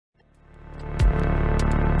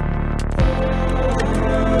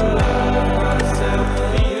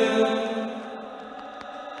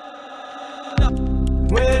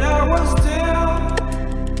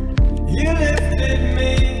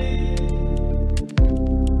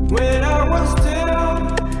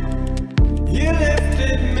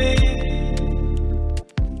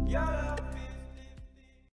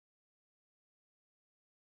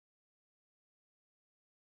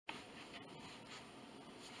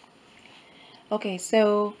Okay,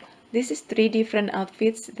 so this is 3 different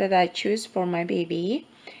outfits that I choose for my baby.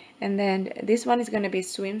 And then this one is going to be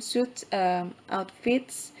swimsuit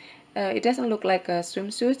outfits. It doesn't look like a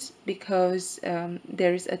swimsuit because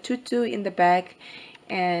there is a tutu in the back,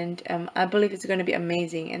 and I believe it's going to be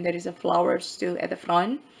amazing. And there is a flowers too at the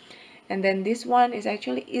front. And then this one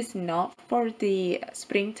is not for the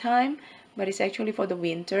springtime, but it's actually for the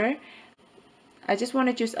winter. I just want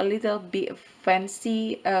to choose a little bit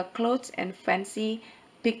fancy clothes and fancy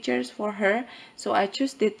pictures for her, so I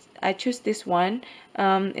choose this one.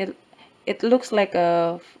 It looks like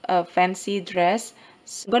a fancy dress.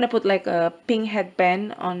 So I'm gonna put like a pink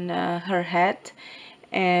headband on her head,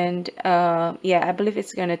 and yeah, I believe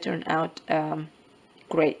it's gonna turn out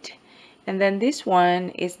great. And then this one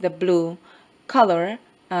is the blue color.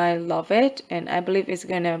 I love it, and I believe it's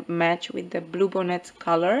gonna match with the Bluebonnets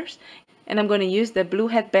colors. And I'm going to use the blue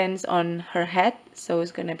headbands on her head, so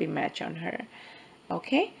it's going to be match on her.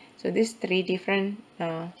 Okay, so these three different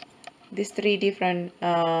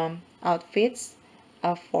outfits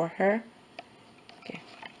for her. Okay.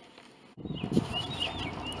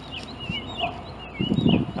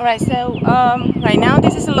 All right, so right now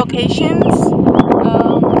this is the locations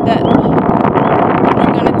that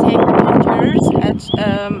we're gonna take the pictures at.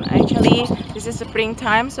 Actually, this is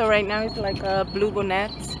springtime, so right now it's like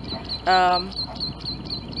Bluebonnets.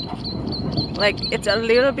 Like it's a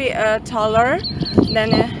little bit taller than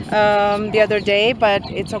the other day, but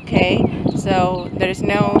it's okay. So there is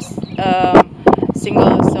no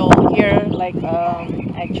single soul here, like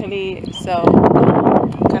actually, so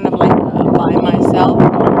kind of like by myself.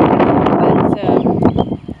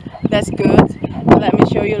 That's good. Let me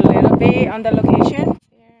show you a little bit on the location.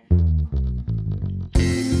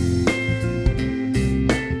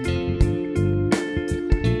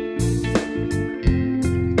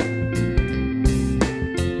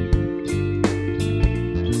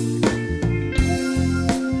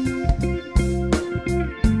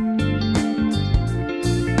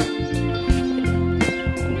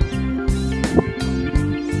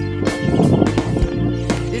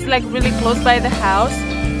 Like really close by the house,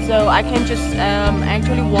 so I can just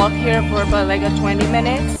actually walk here for about like 20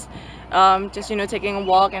 minutes, just taking a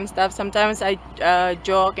walk and stuff. Sometimes I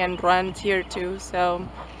jog and run here too, so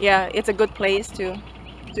yeah, it's a good place to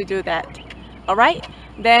do that. All right,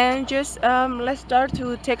 then just let's start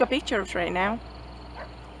to take a pictures right now.